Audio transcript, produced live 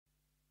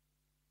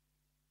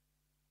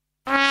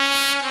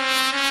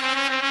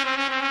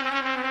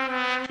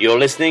You're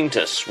listening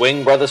to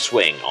Swing Brother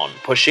Swing on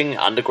Pushing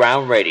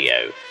Underground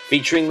Radio,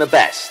 featuring the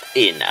best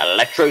in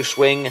electro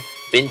swing,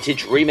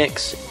 vintage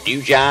remix, new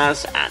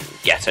jazz, and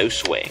ghetto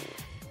swing.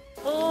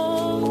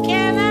 Who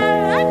can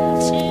I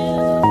run to?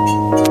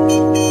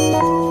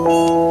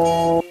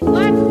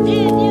 What did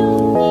you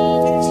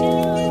need to?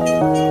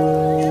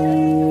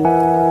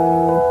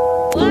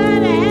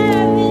 What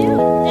have you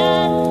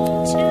done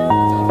to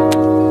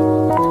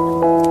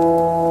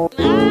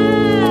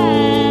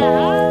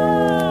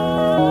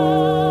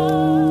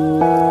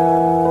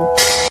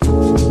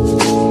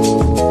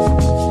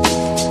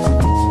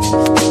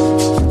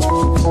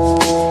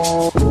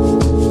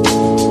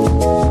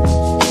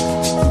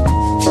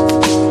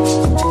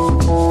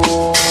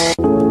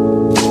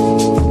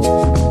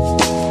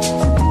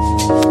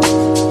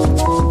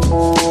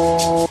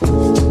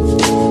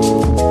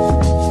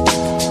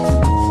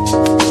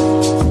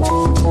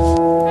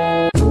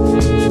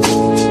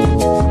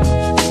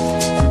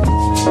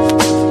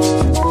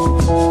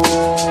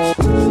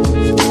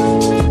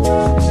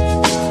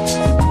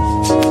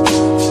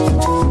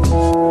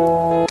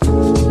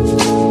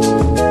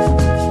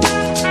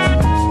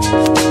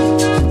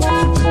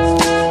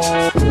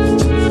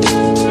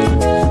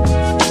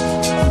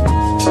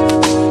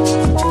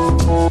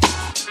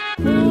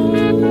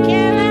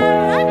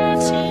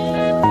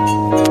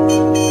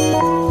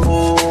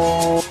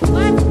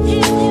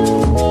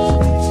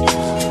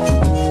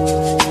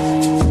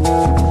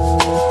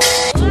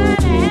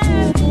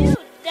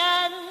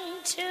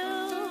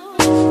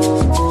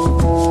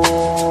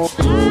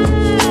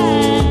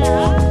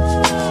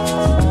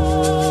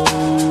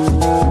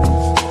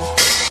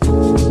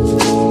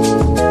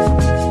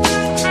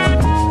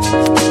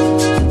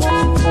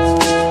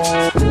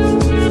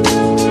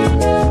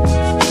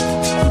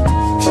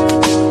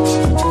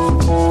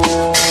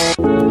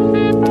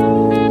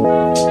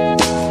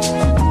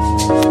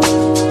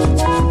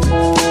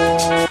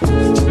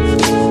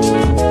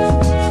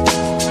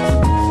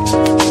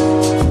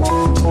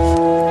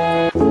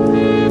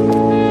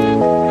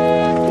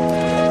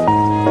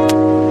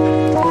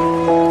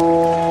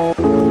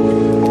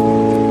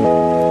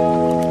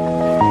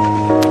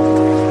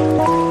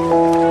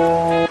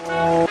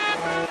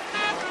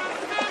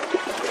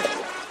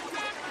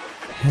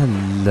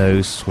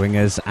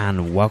swingers,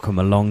 and welcome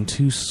along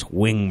to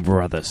Swing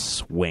Brother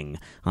Swing.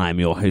 I'm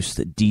your host,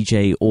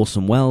 DJ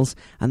Orson Welles,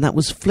 and that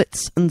was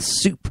Flitz and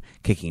Suppe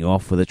kicking you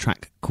off with a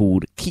track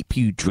called Keep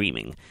You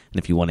Dreaming.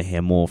 And if you want to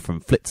hear more from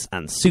Flitz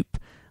and Suppe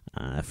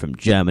from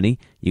Germany,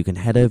 you can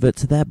head over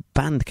to their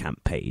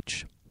Bandcamp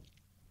page.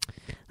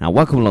 Now,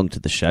 welcome along to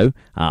the show.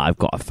 I've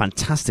got a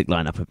fantastic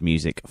lineup of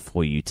music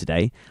for you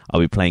today.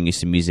 I'll be playing you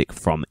some music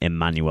from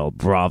Emmanuel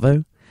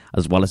Bravo,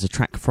 as well as a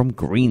track from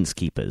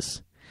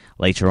Greenskeepers.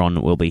 Later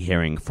on, we'll be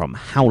hearing from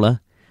Howla,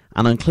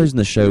 and I'm closing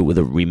the show with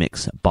a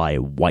remix by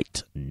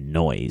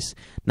WhiteNoise.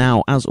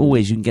 Now, as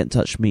always, you can get in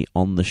touch with me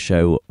on the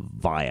show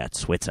via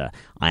Twitter.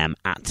 I am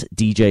at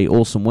DJ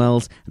Orson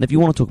Welles, and if you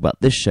want to talk about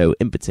this show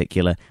in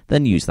particular,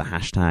 then use the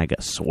hashtag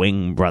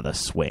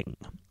SwingBrotherSwing.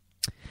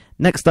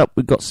 Next up,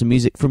 we've got some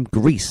music from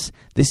Greece.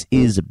 This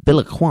is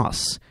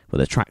Billa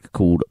with a track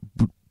called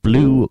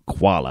Blue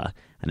Quala,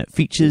 and it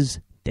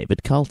features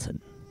David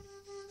Carlton.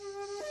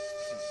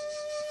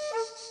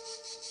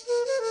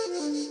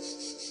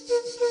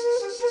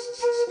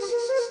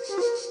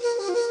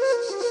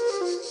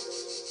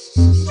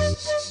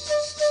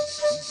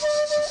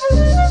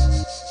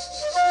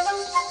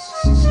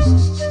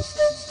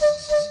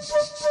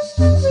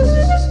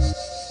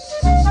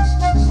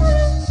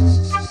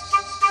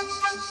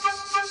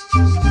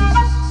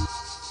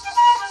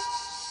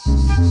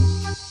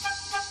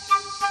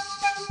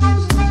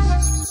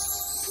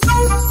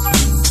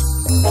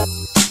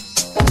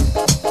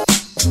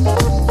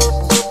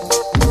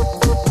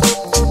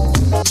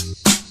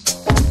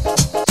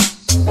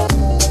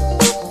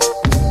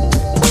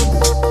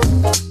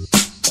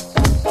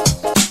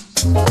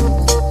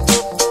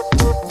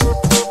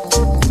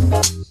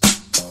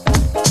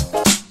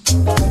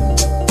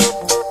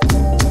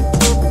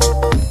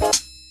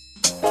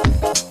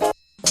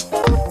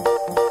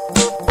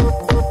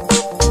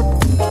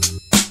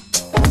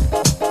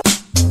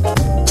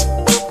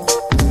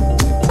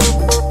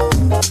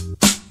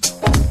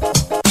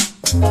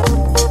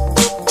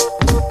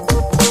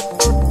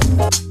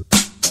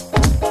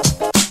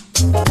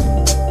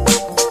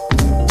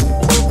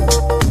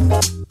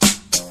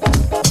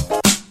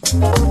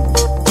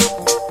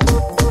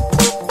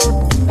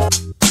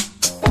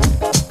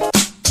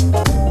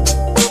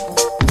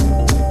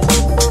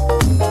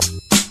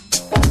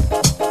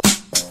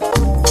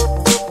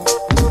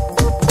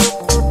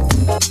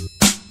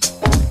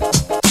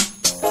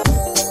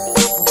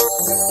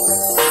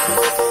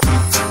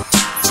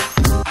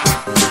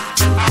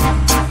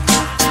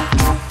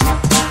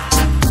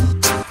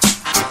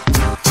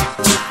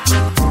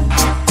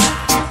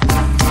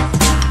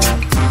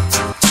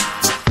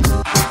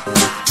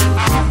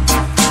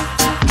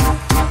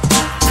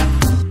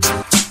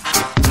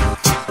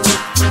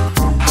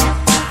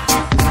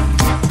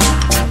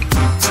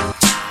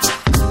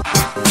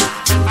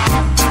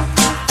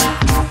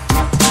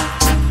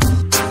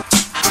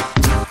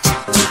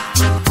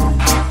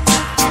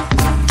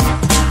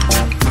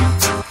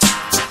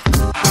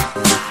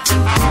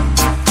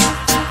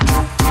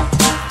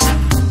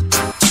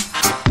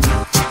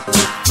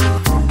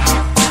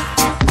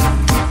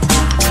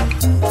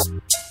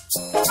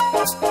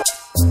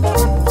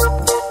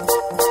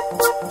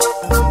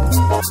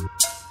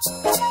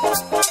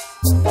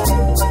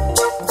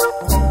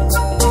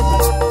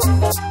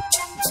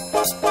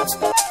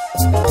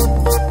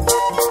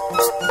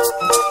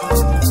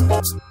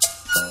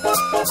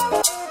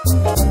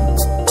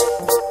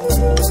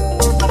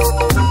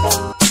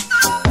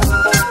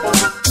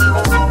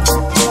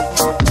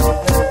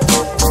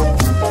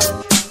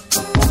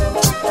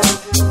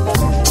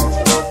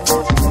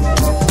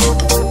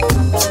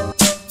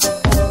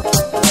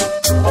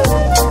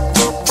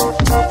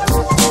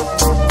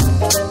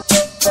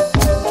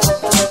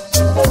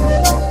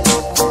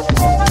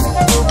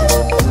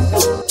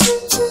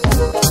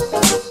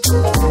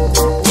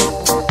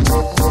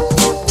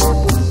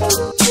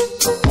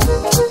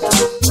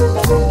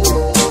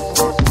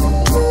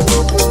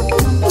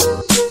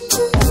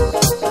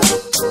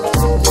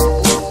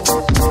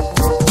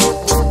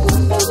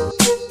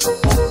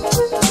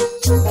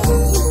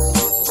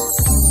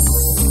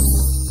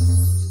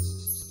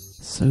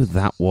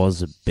 that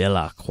was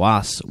Billa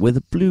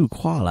with Blue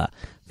Quala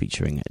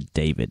featuring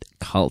David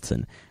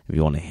Carlton. If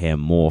you want to hear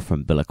more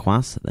from Billa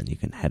Quas, then you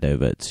can head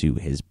over to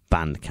his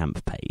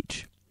Bandcamp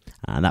page.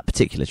 And that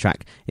particular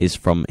track is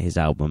from his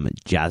album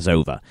Jazz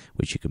Over,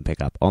 which you can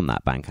pick up on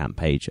that Bandcamp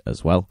page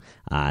as well.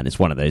 And it's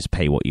one of those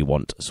pay what you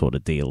want sort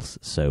of deals.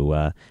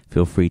 So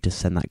feel free to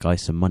send that guy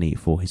some money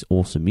for his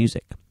awesome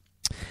music.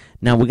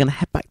 Now we're going to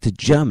head back to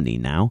Germany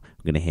now.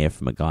 We're going to hear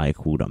from a guy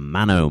called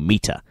Mano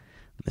Meter.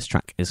 This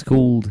track is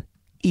called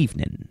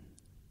Evenin'.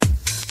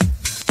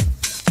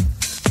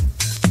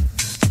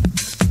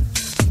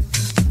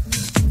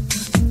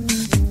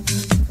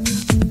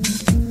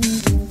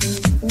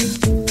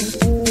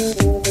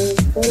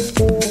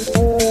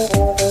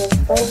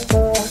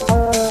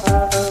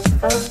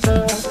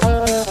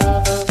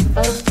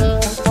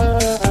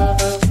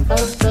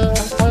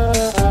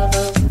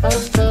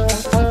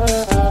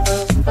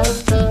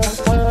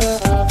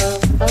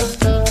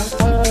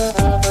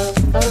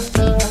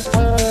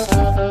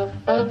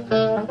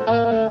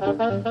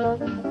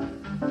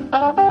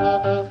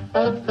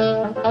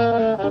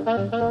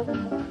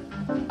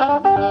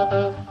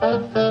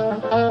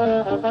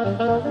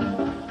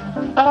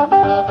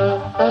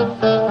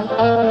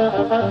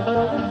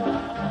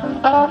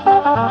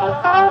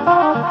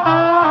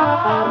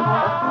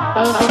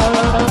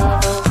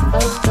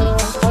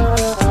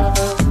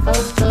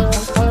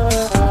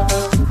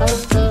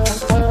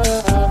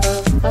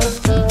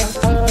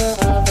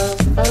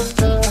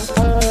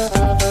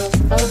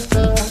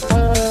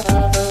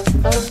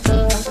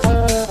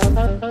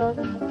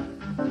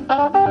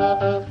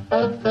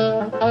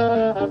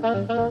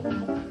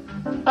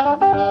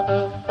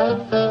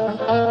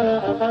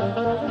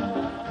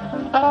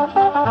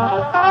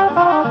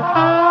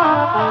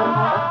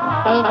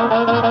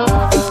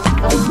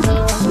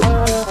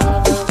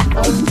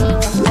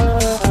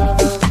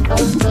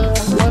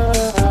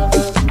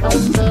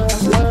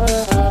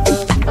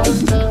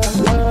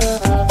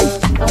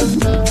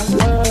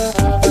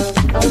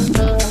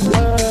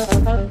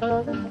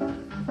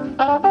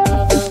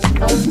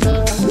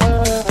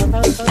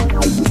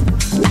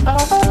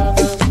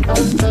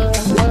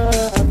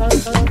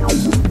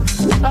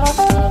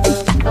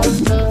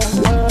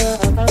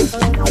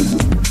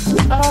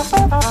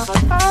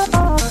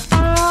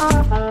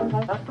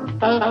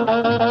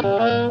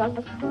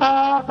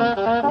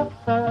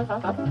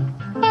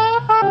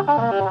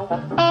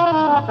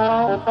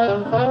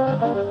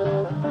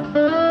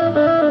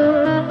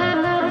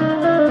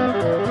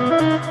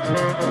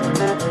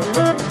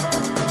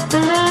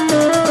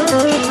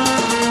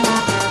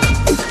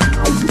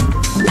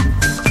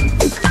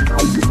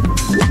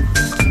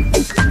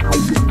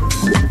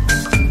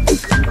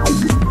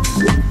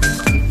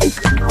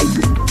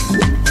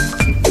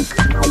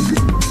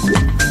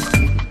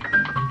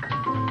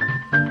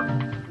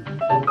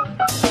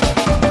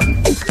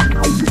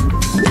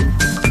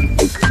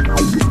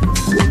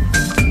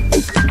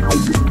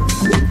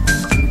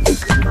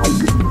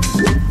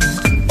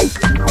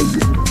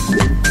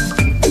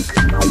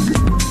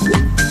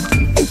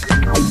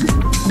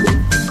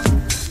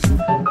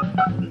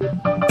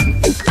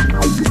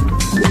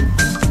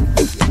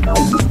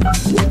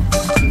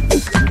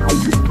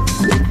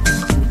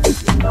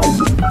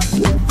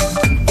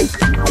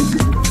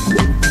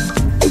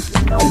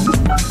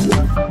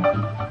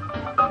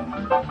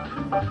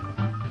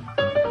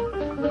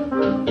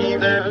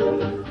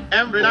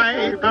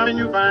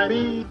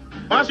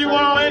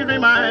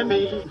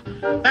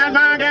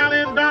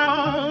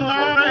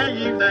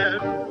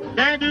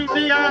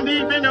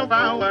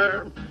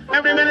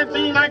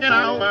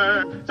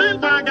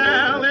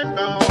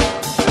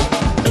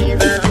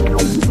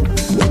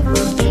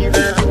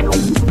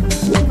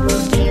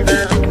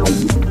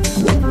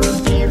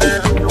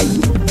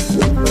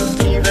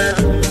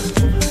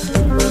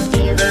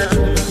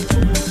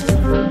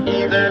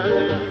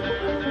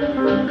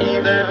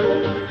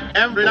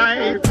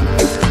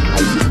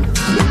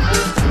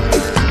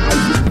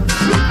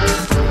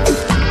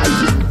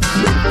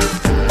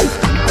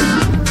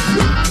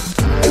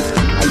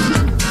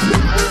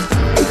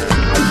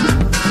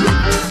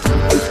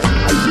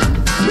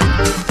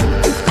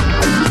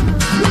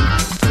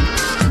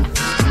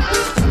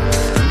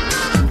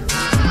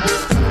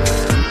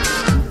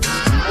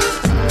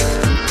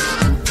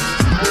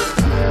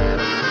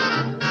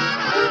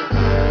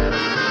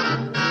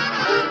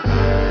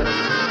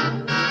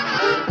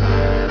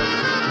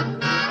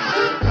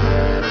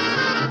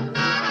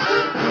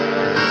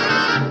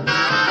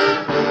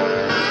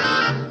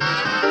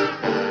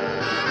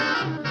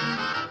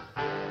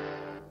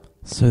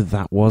 So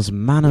that was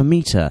Mano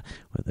Meter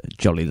with a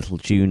jolly little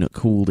tune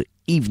called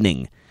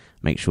Evening.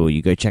 Make sure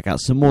you go check out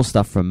some more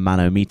stuff from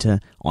Mano Meter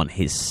on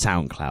his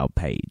SoundCloud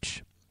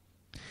page.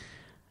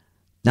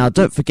 Now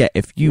don't forget,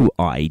 if you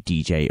are a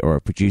DJ or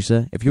a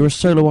producer, if you're a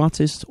solo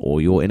artist or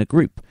you're in a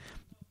group,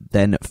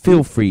 then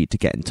feel free to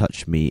get in touch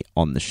with me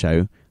on the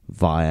show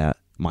via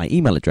my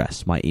email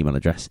address. My email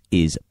address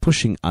is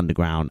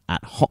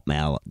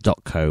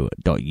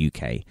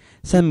pushingunderground@hotmail.co.uk.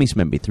 Send me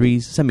some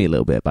MP3s, send me a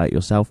little bit about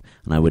yourself,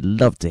 and I would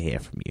love to hear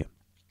from you.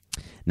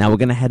 Now we're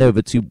going to head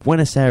over to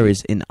Buenos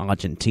Aires in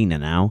Argentina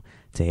now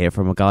to hear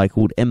from a guy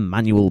called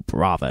Emmanuel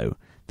Bravo.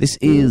 This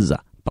is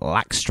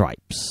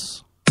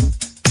Blackstripes.